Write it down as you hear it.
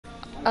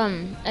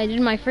I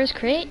did my first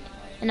crate,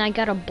 and I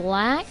got a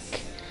black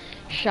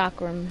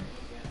chakram.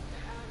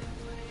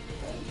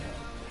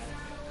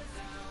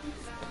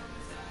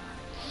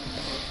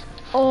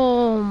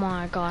 Oh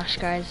my gosh,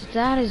 guys,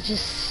 that is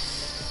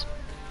just...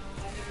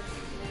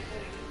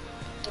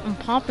 I'm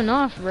popping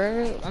off,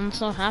 bro. I'm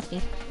so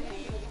happy.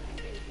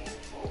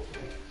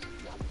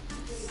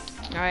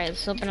 Alright,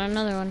 let's open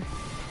another one.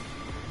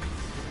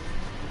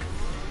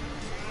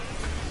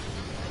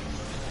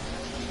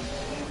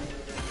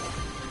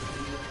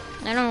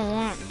 I don't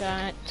want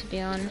that, to be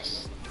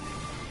honest.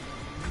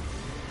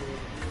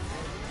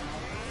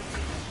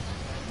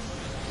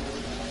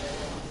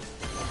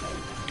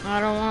 I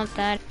don't want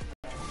that.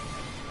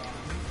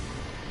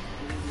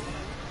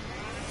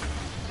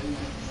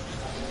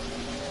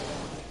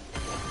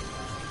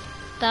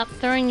 Stop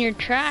throwing your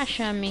trash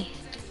at me.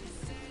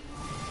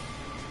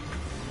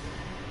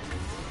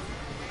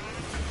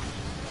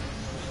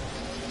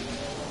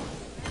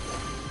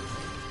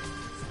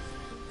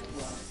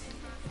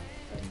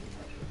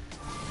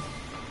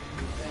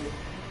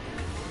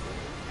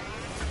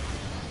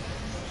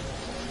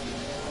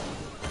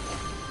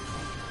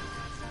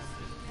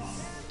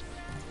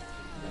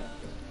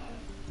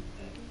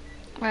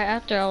 Right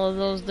after all of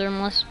those, there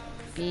must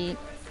be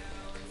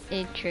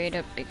a trade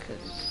up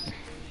because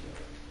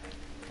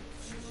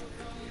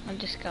I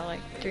just got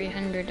like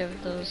 300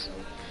 of those.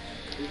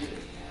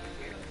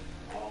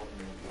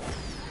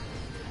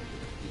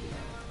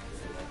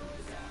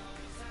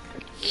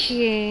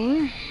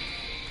 Okay.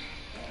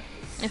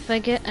 If I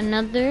get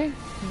another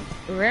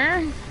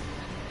rare,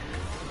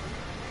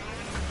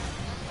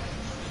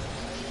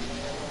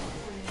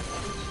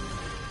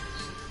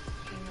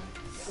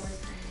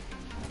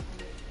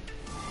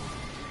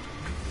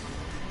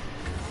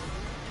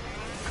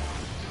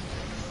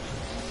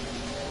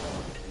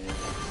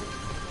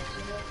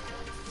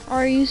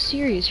 are you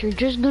serious? You're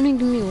just gonna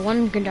give me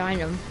one good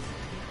item.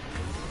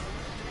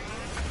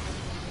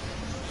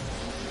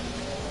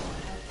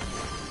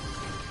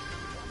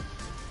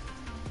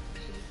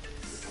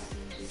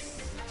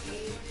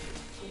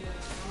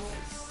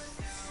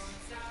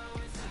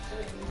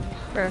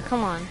 Bro,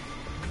 come on.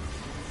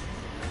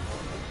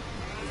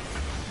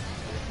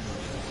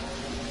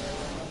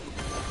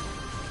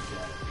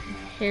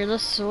 Here,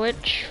 let's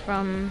switch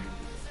from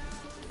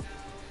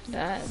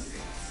that.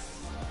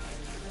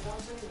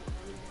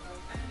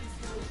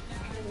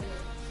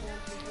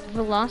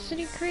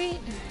 Velocity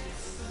crate?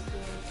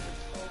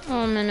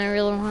 Oh man, I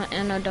really want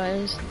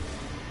anodized.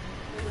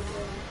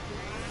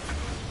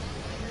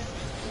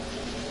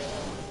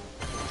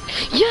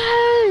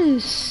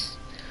 Yes!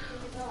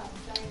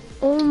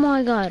 Oh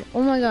my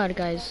god,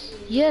 guys.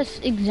 Yes,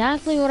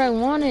 exactly what I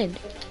wanted.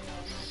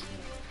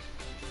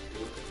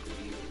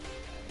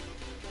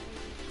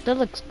 That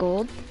looks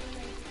gold.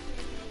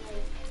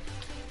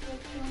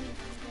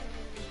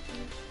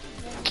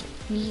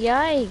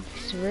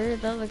 Yikes, bro,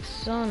 that looks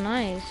so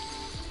nice.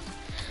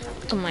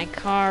 Look at my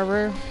car,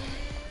 bro.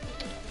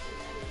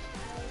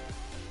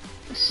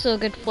 So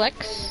good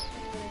flex.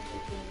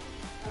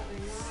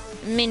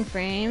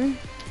 Mainframe.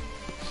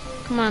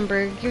 Come on,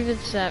 bro, give it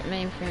that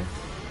mainframe.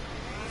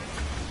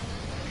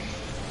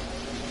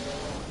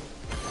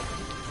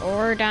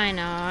 Or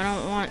Dino. I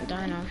don't want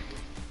Dino.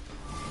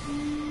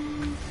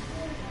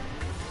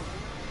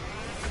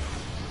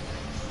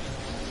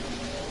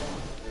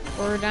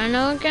 Or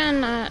Dino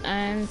again.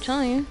 I'm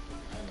telling you.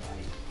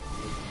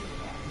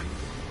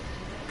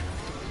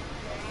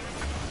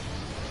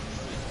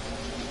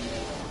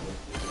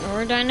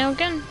 Or Dino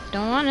again.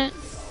 Don't want it.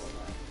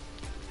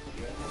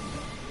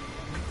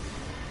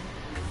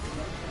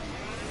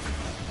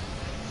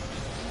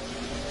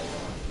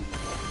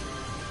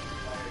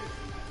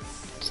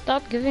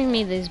 Stop giving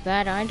me these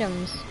bad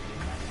items.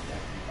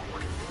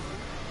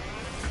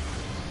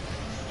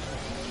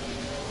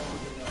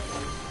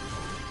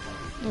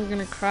 I'm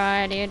gonna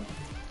cry, dude.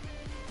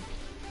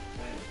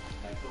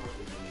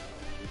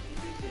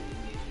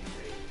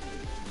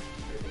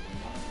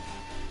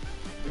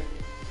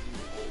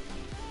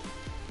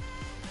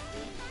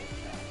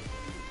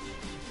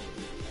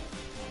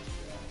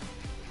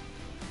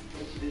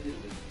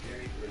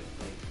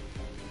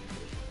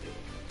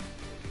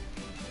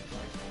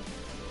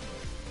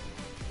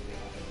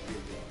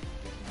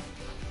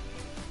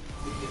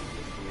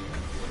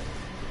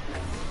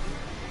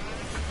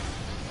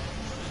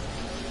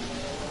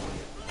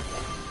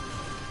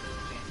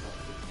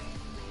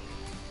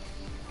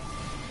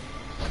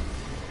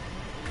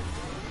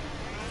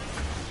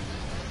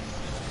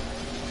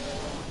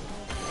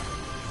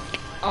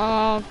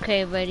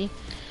 Okay, buddy.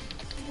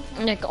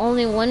 Like,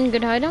 only one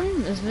good item?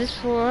 Is this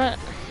for what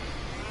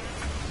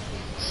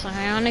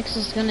Psionics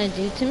is gonna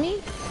do to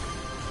me?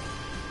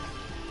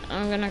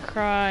 I'm gonna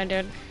cry,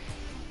 dude.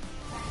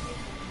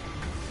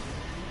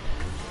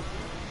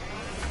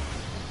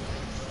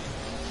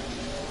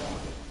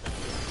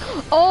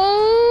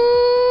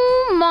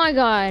 Oh my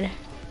god.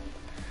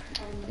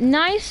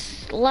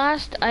 Nice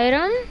last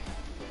item.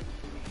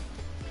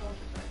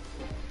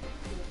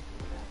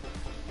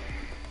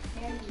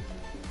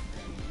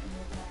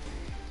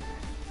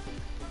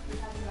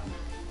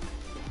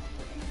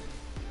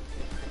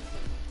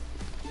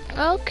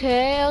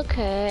 Okay,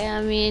 okay.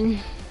 I mean,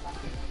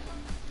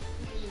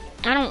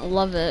 I don't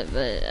love it,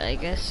 but I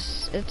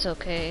guess it's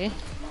okay.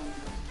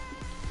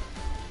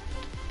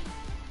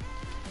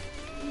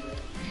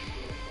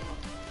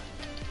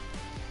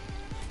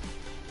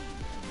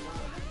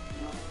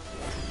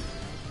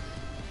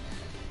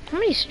 How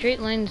many straight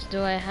lines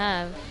do I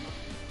have?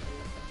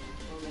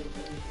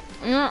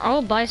 You know,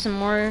 I'll buy some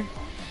more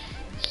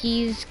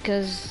keys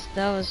because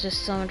that was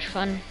just so much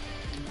fun.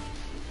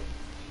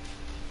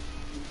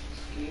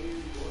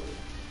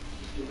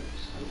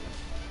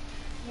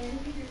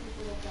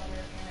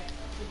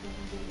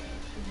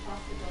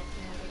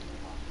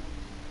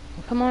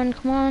 Come on,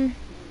 come on.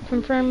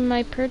 Confirm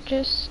my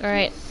purchase.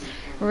 Alright.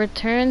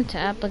 Return to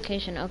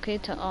application. Okay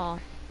to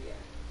all.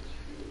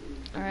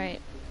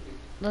 Alright.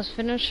 Let's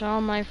finish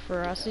all my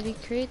ferocity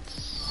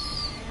crates.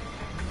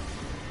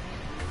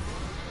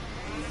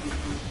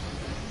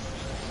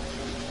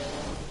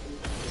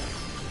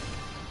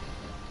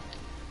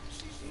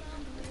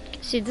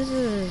 See, this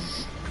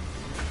is...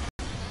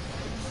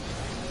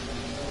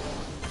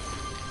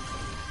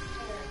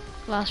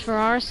 Last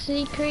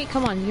ferocity crate?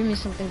 Come on, give me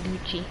something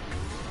Gucci.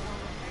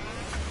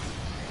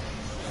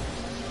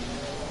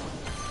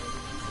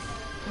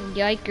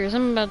 Yikers,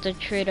 I'm about to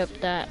trade up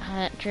that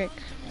hat trick.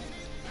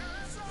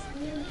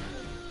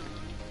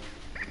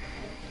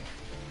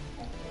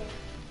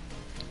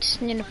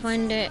 Just need to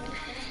find it.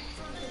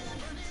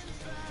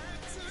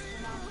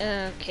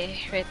 Okay,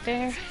 right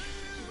there.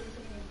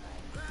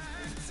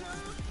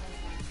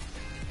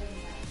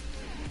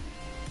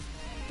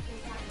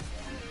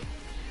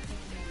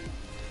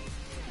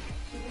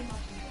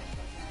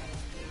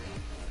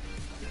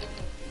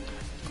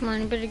 Come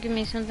on, you better give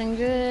me something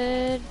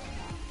good.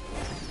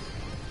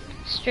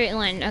 Straight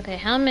line. Okay,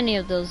 how many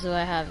of those do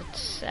I have?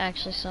 It's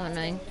actually so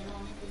annoying.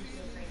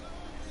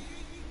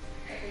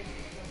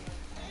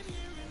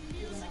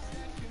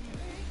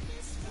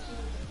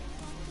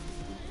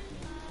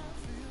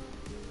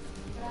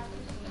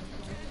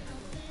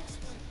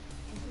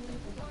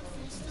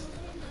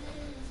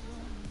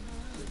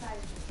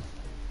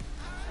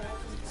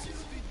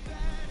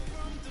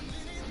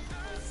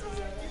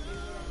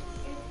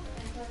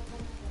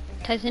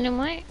 Titanium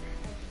white?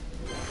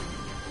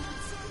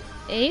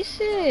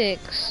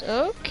 A6,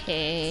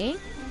 okay.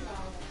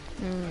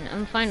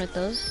 I'm fine with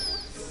those.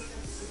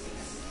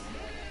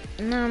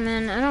 No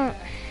man, I don't...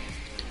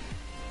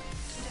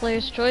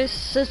 Player's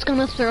choice, it's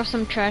gonna throw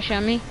some trash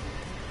at me.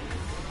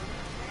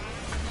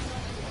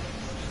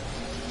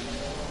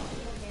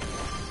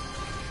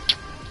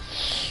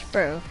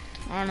 Bro,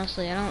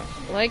 honestly, I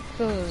don't like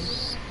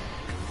those.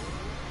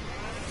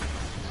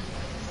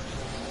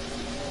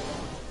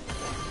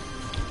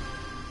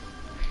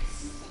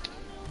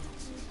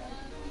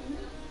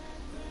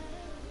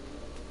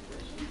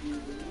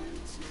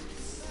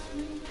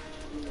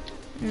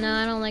 No,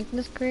 I don't like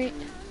this crate.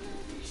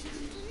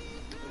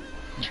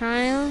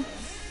 Trial.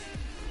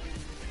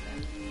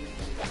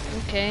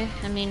 Okay,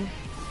 I mean...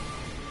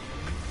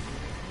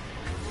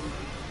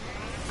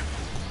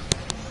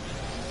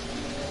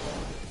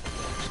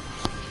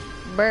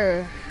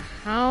 Brr,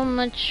 how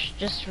much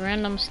just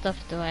random stuff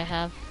do I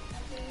have?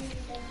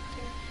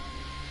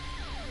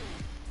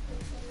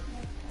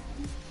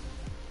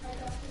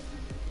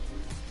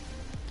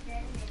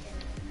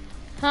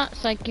 Huh,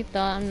 psyche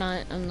thought, I'm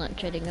not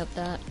trading up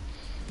that.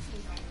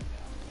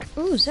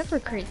 Ooh, Zephyr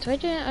crates. Why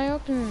didn't I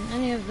open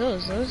any of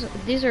those?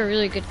 These are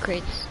really good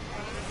crates.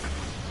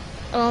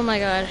 Oh my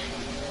god.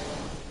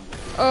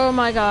 Oh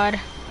my god.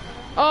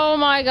 Oh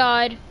my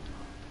god.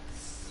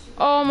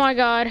 Oh my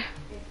god.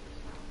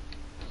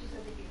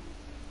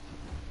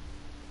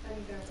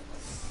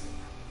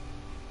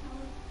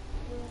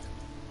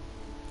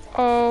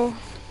 Oh.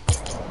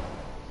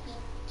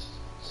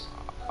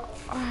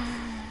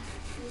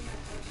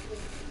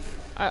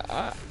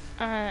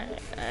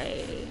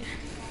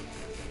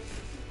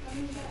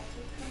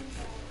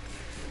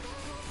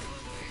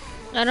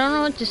 I don't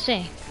know what to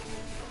say.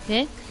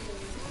 Okay?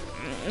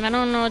 I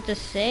don't know what to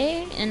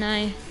say, and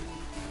I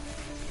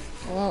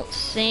won't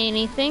say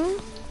anything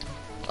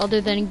other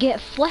than get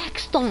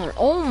flexed on.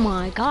 Oh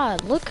my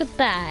god, look at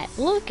that.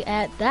 Look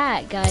at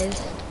that,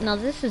 guys. Now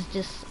this is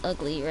just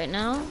ugly right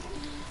now.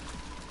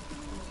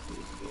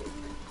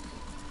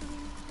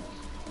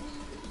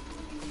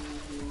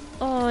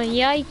 Oh,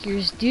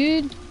 yikers,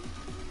 dude.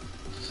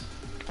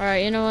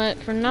 Alright, you know what?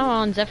 From now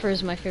on, Zephyr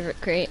is my favorite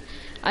crate.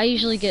 I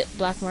usually get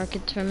black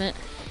markets from it.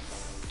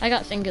 I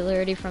got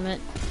Singularity from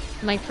it.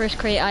 My first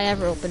crate I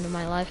ever opened in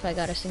my life, I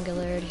got a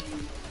Singularity.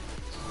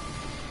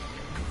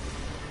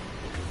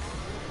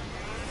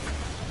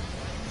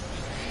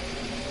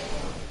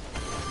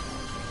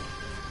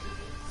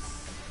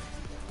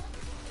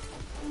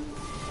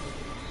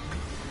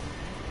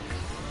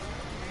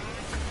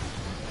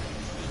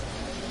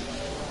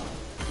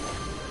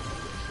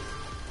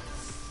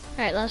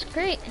 Alright, last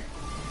crate.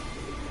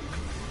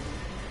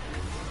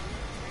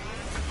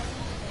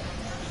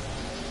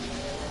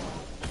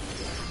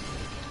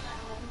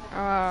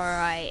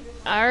 Alright,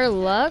 our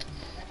luck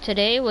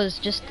today was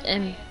just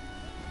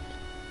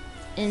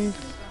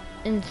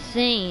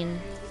insane.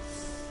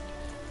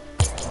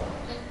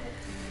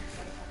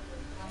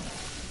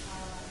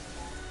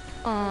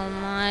 Oh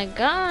my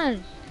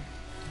god.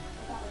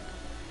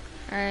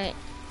 Alright,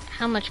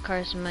 how much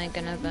cars am I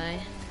gonna buy?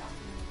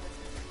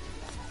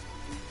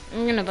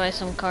 I'm gonna buy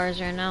some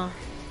cars right now.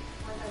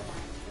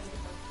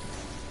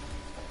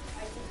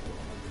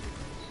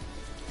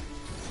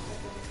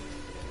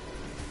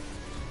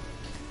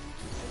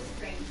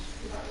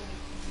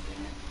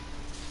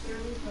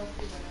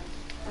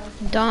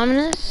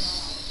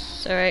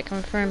 Dominus. Alright,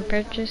 confirm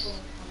purchase.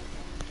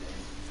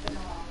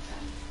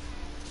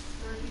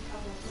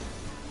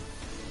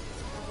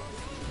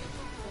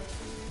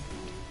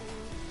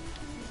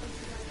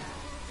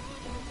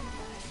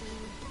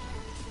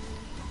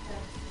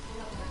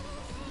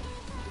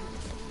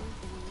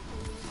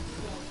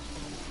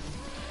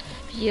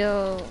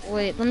 Yo,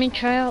 wait, let me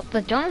try out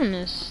the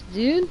Dominus,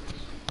 dude.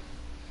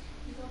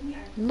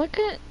 Look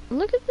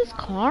at this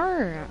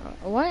car.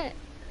 What?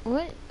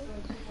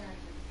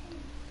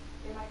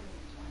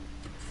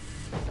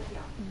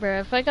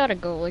 Bruh, if I got a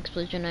goal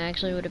explosion, I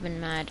actually would have been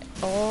mad.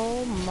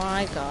 Oh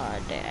my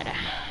god, dad.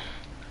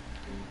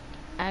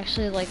 I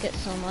actually like it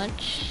so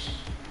much.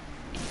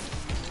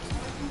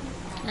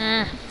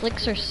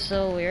 Flicks are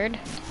so weird.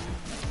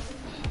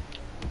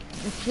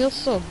 It feels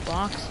so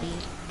boxy,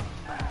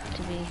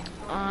 to be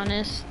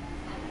honest,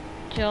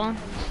 Joe.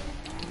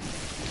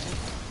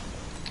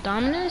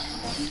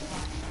 Dominus?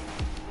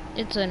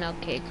 It's an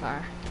okay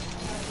car.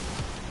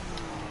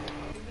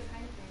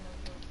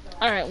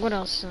 Alright, what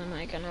else am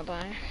I gonna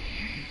buy?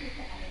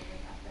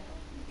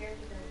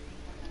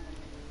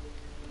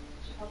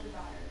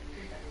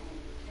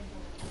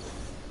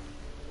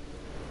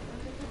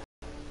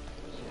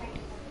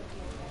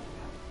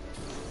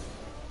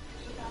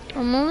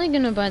 I'm only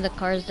gonna buy the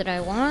cars that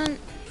I want.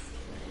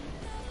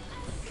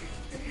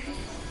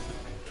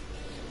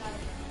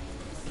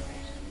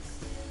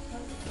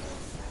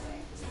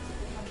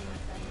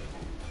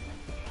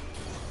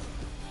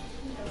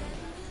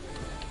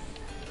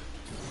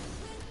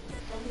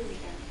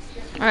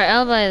 Alright,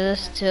 I'll buy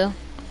this too.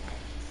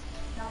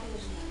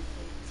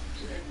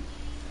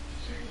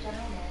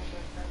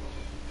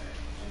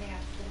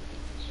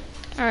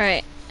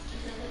 Alright.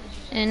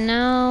 And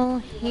now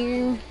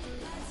here,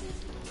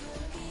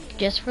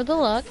 just for the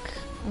luck,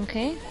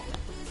 okay?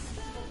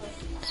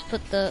 Let's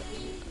put the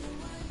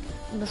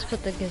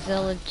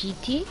Gazella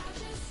GT.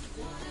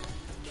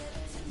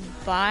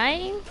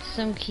 Buy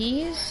some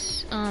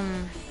keys.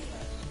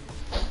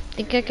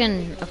 Think I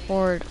can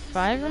afford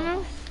 5 of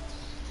them?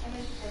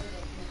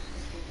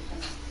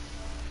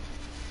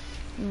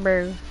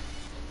 Bro.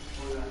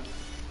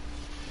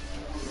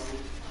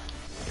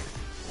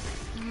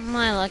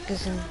 My luck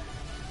is in.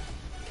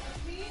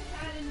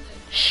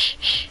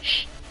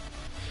 Shh.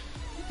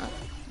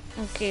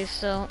 Okay,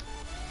 so.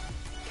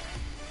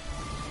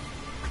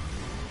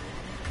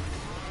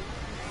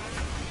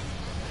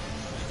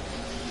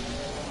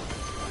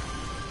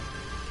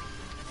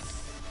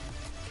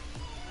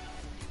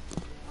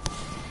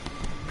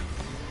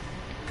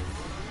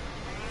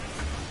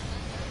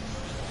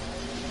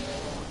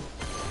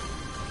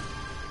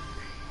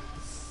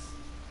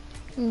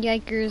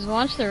 Yikers,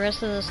 watch the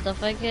rest of the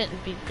stuff I get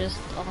be just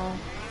all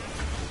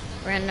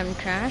random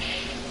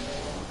trash.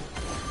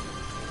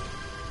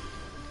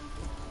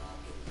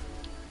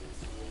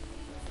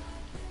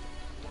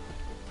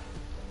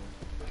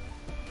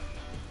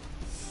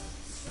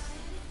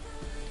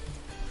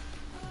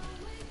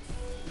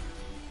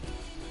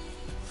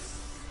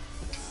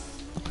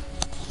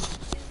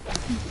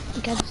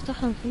 قاعد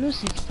استخدم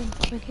فلوسي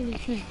فاكر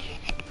الاثنين.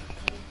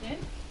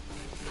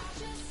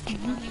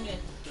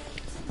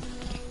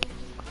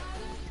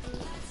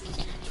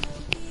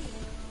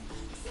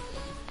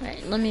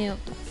 Alright, let me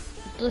open.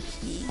 Let's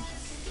see.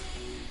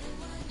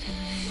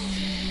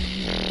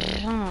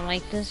 I don't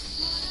like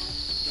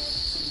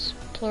this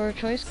Plural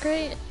Choice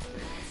crate.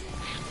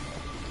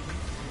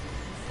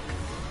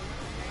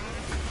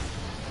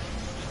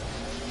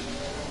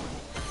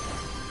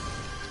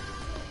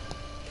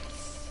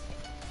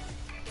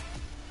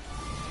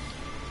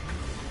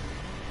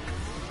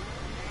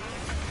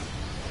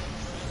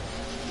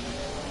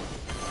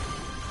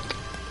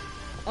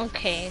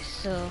 Okay,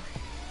 so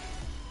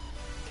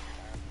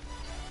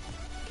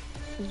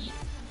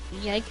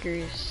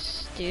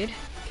yikers, dude.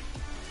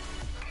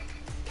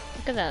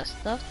 Look at that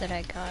stuff that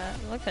I got.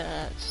 Look at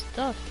that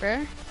stuff,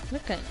 bruh.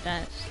 Look at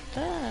that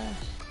stuff.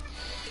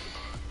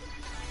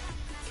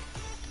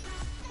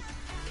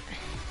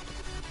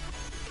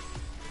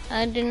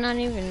 I did not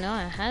even know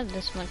I had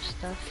this much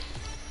stuff.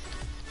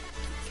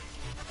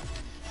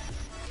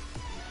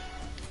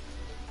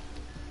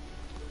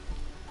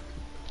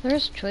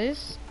 There's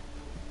choice.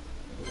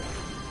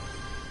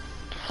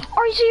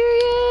 Are you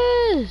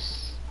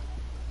serious?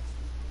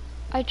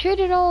 I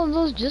traded all of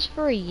those just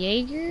for a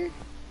Jaeger?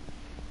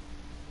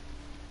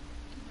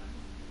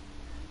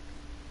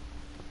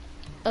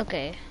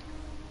 Okay.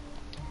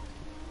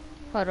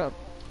 Hold up,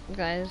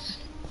 guys.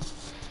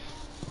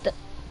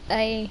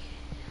 I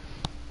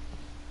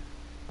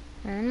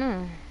don't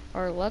know.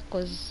 Our luck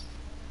was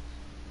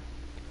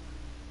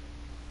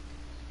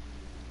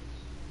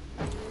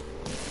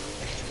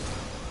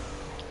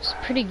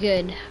pretty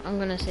good. I'm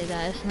gonna say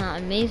that. It's not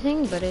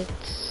amazing, but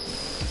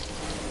it's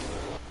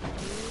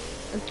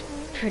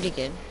pretty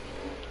good.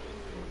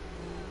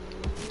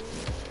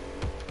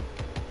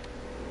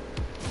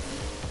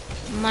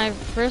 My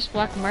first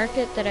black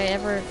market that I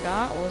ever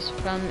got was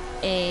from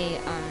a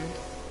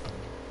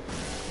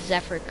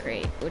Zephyr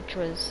crate, which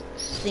was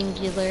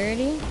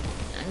Singularity.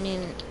 I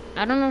mean,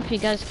 I don't know if you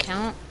guys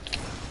count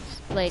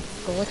like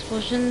gold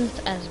explosions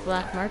as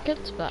black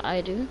markets, but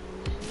I do.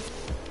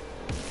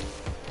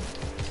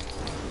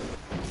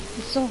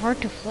 It's so hard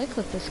to flick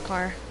with this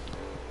car.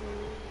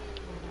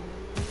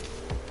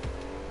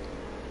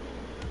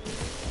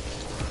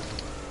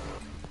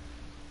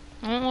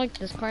 I don't like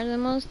this car the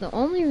most. The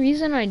only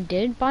reason I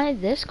did buy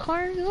this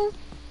car though,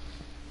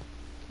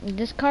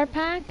 this car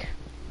pack,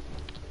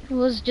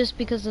 was just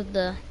because of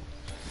the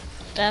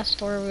fast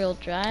four-wheel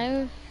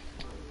drive.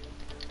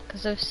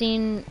 Because I've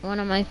seen one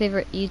of my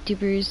favorite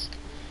YouTubers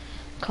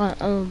called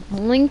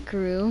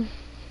Linkru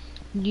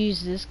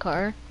use this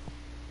car.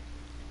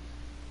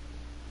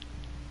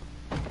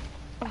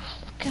 Oh,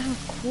 look how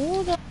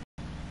cool that.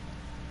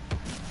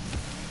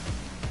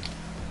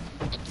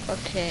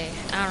 Okay,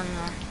 I don't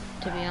know.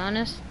 To be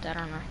honest, I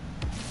don't know.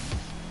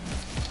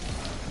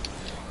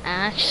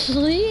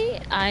 Actually,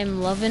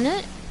 I'm loving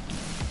it.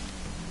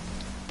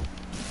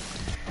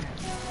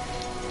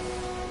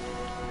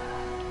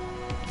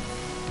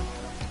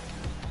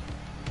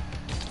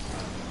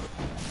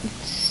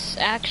 It's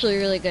actually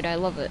really good. I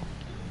love it.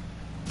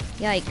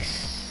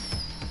 Yikes.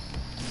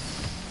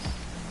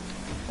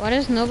 Why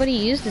does nobody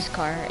use this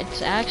car?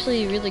 It's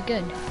actually really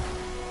good.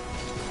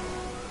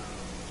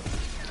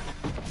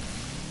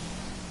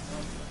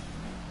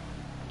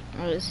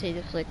 Let's see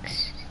the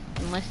flicks.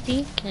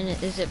 Musty?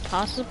 Is it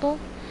possible?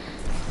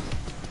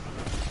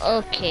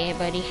 Okay,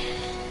 buddy.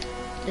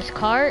 This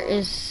car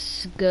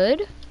is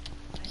good.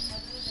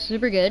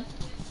 Super good.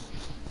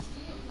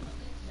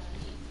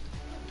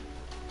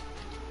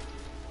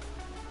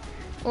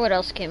 What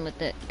else came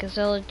with it?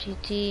 Gazella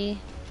GT.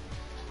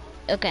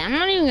 Okay, I'm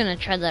not even gonna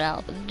try that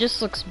out. It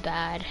just looks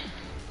bad.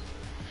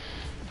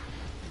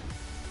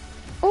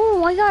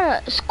 Oh, I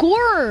got a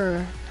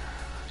scorer!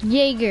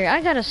 Jaeger,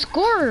 I got a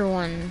scorer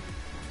one.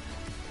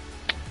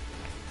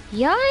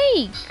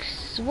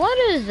 Yikes! What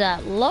is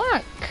that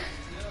luck?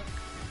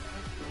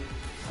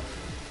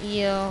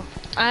 Yo,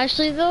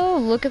 actually though,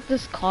 look at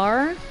this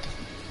car.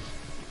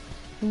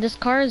 This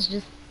car is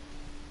just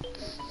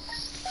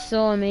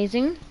so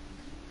amazing.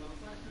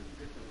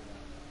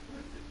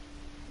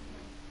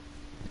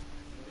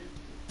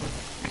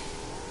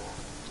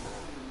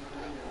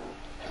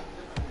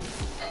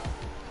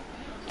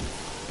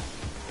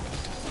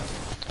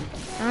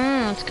 I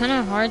don't know, it's kind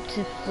of hard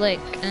to flick,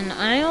 and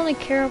I only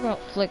care about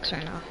flicks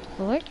right now.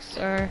 Flicks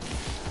are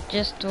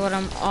just what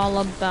I'm all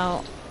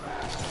about.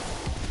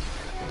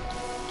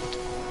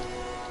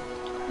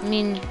 I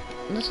mean,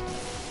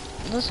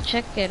 let's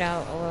check it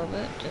out a little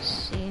bit,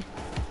 just see.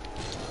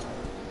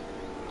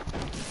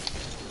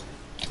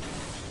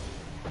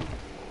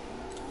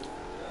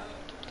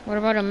 What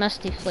about a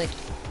musty flick?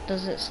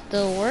 Does it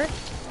still work?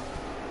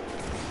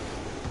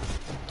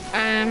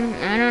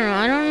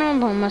 I don't know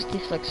about musty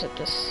flicks with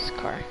this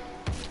car.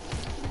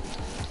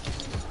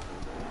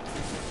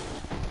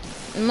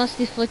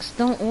 Musty flicks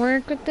don't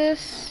work with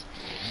this.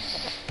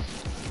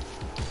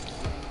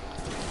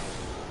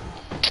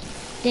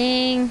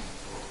 Dang.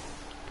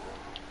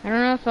 I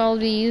don't know if I'll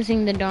be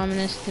using the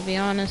Dominus, to be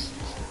honest.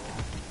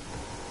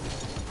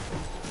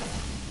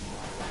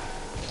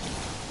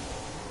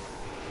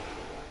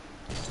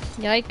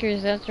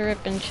 Yikers, that's a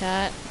rip in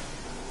chat.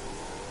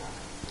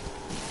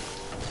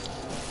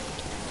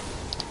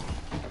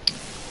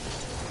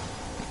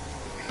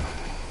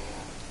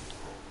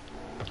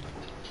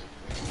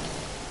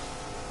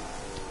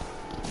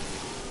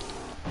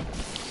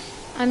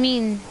 I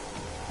mean,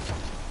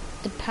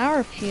 the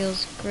power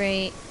feels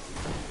great.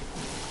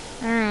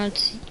 I don't know,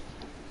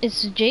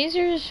 it's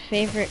Jazer's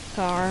favorite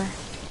car,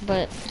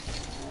 but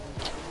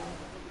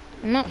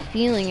I'm not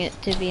feeling it,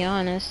 to be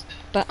honest.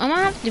 But I'm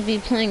gonna have to be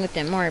playing with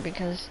it more,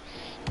 because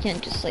you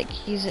can't just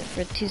like use it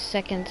for 2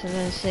 seconds and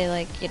then say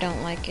like you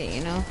don't like it,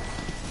 you know?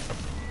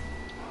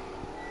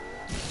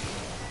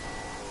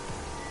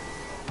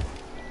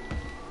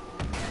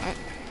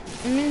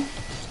 I mean,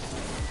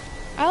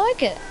 I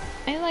like it.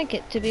 I like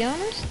it, to be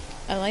honest.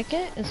 I like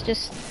it. It's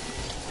just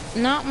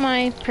not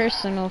my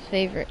personal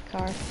favorite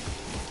car.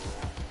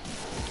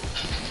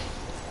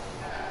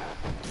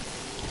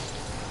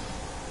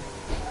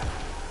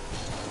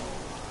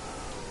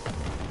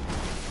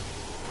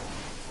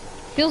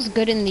 Feels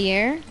good in the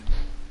air.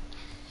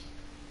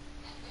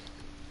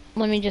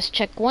 Let me just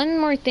check one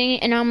more thing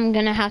and I'm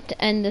gonna have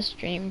to end the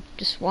stream.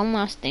 Just one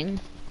last thing.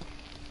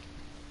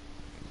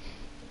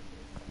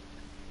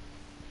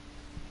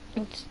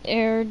 It's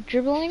air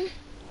dribbling.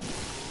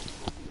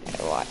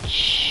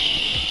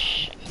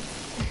 Watch.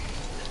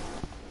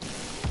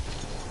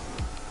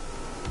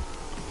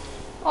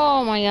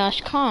 Oh my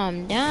gosh,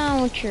 calm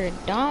down with your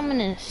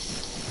Dominus.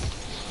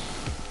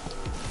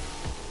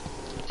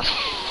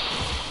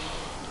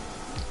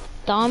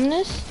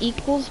 Dominus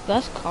equals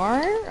best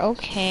car?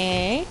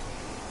 Okay.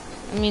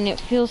 I mean, it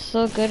feels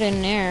so good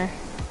in there.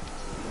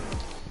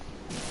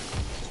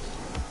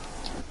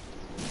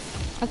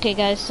 Okay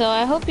guys, so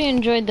I hope you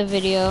enjoyed the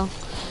video.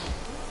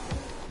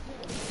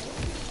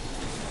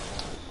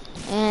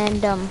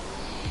 And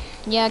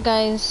yeah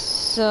guys,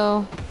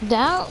 so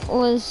that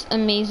was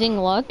amazing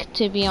luck,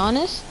 to be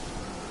honest.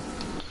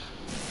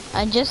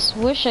 I just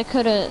wish I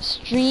could have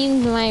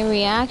streamed my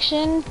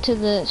reaction to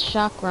the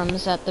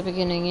chakrams at the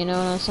beginning, you know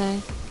what I'm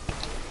saying?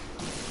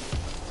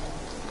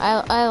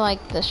 I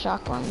like the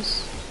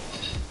chakrams.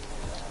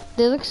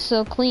 They look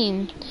so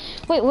clean.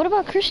 Wait, what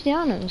about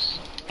Cristiano's?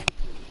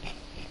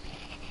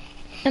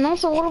 And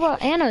also, what about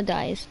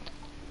anodized?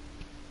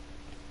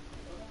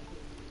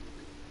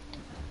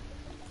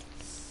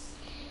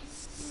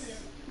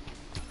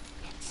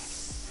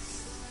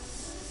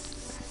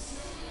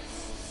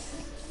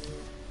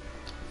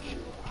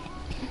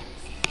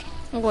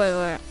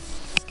 Wait.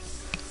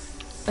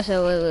 I said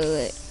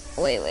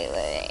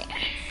wait.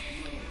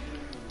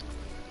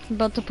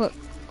 About to put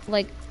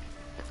like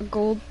a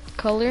gold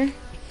color,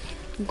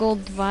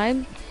 gold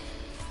vibe.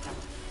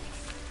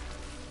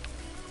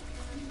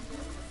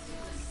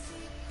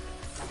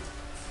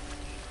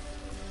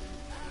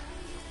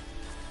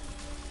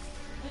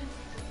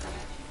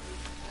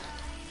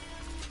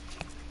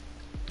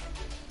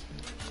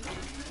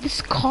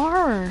 This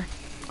car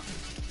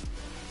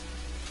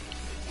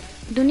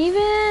don't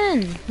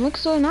even look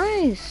so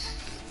nice.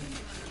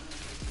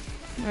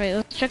 Alright,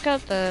 let's check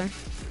out the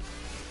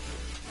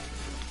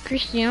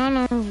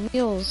Cristiano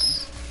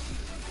wheels.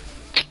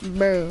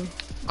 Bro,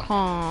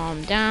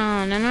 calm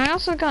down. And I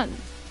also got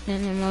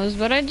animals,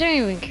 but I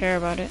didn't even care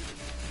about it.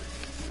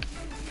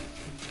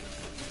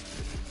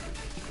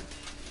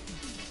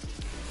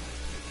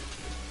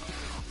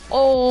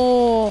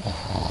 Oh.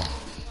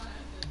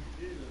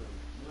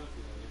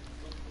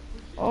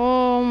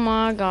 Oh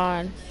my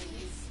god.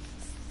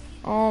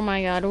 Oh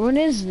my god, what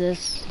is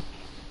this?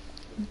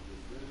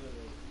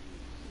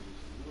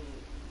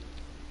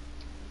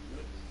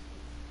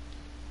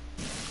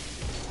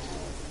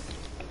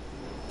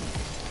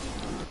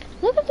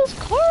 Look at this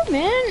car,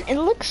 man. It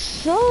looks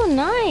so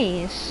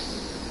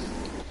nice.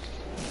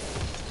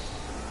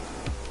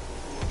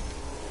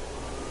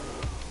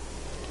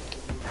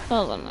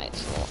 That was a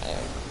nice little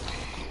air.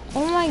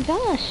 Oh my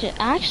gosh, it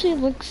actually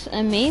looks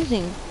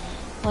amazing.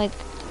 Like,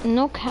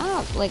 no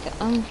cap. Like,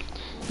 I'm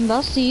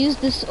about to use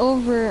this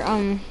over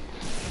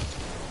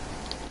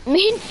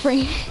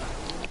mainframe.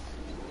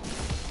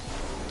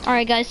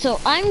 Alright guys, so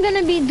I'm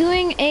gonna be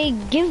doing a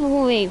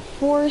giveaway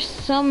for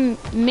some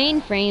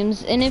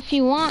mainframes, and if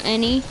you want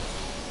any,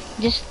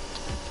 just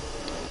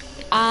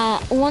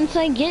once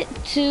I get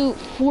to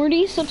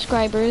 40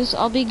 subscribers,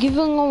 I'll be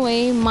giving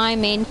away my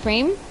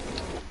mainframe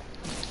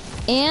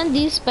and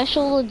these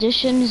special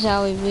edition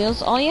Zowie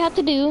wheels. All you have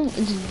to do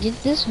is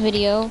get this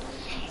video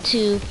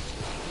to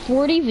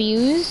 40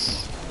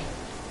 views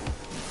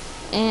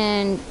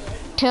and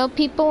tell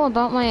people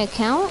about my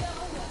account,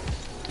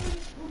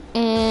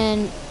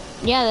 and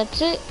yeah,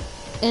 that's it.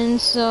 And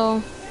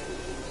so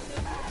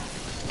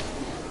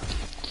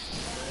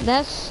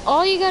that's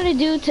all you gotta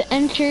do to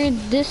enter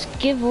this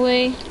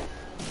giveaway.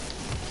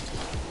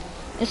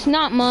 It's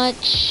not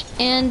much,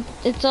 and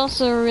it's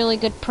also a really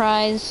good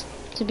prize,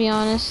 to be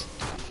honest.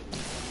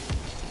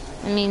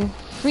 I mean,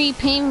 free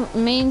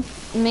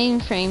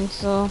mainframe,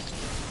 so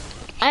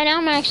and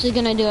I'm actually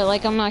gonna do it.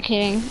 Like, I'm not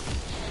kidding.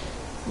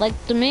 Like,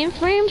 the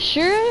mainframe,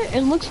 sure,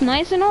 it looks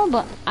nice and all,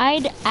 but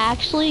I'd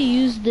actually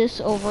use this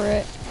over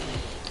it.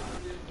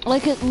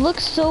 Like, it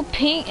looks so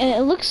pink and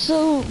it looks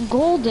so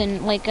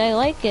golden. Like, I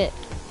like it.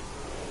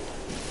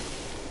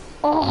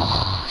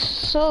 Oh,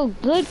 so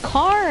good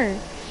car.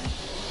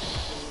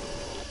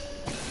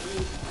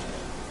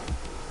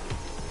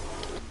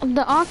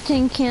 The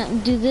Octane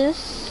can't do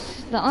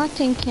this. The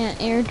Octane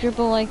can't air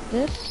dribble like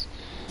this.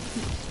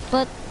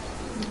 But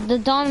the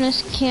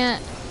Dominus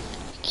can't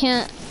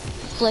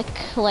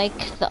flick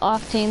like the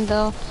Octane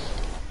though.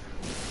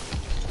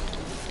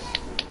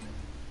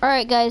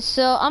 Alright guys,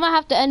 so I'm gonna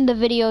have to end the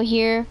video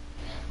here,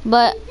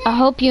 but I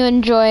hope you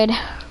enjoyed.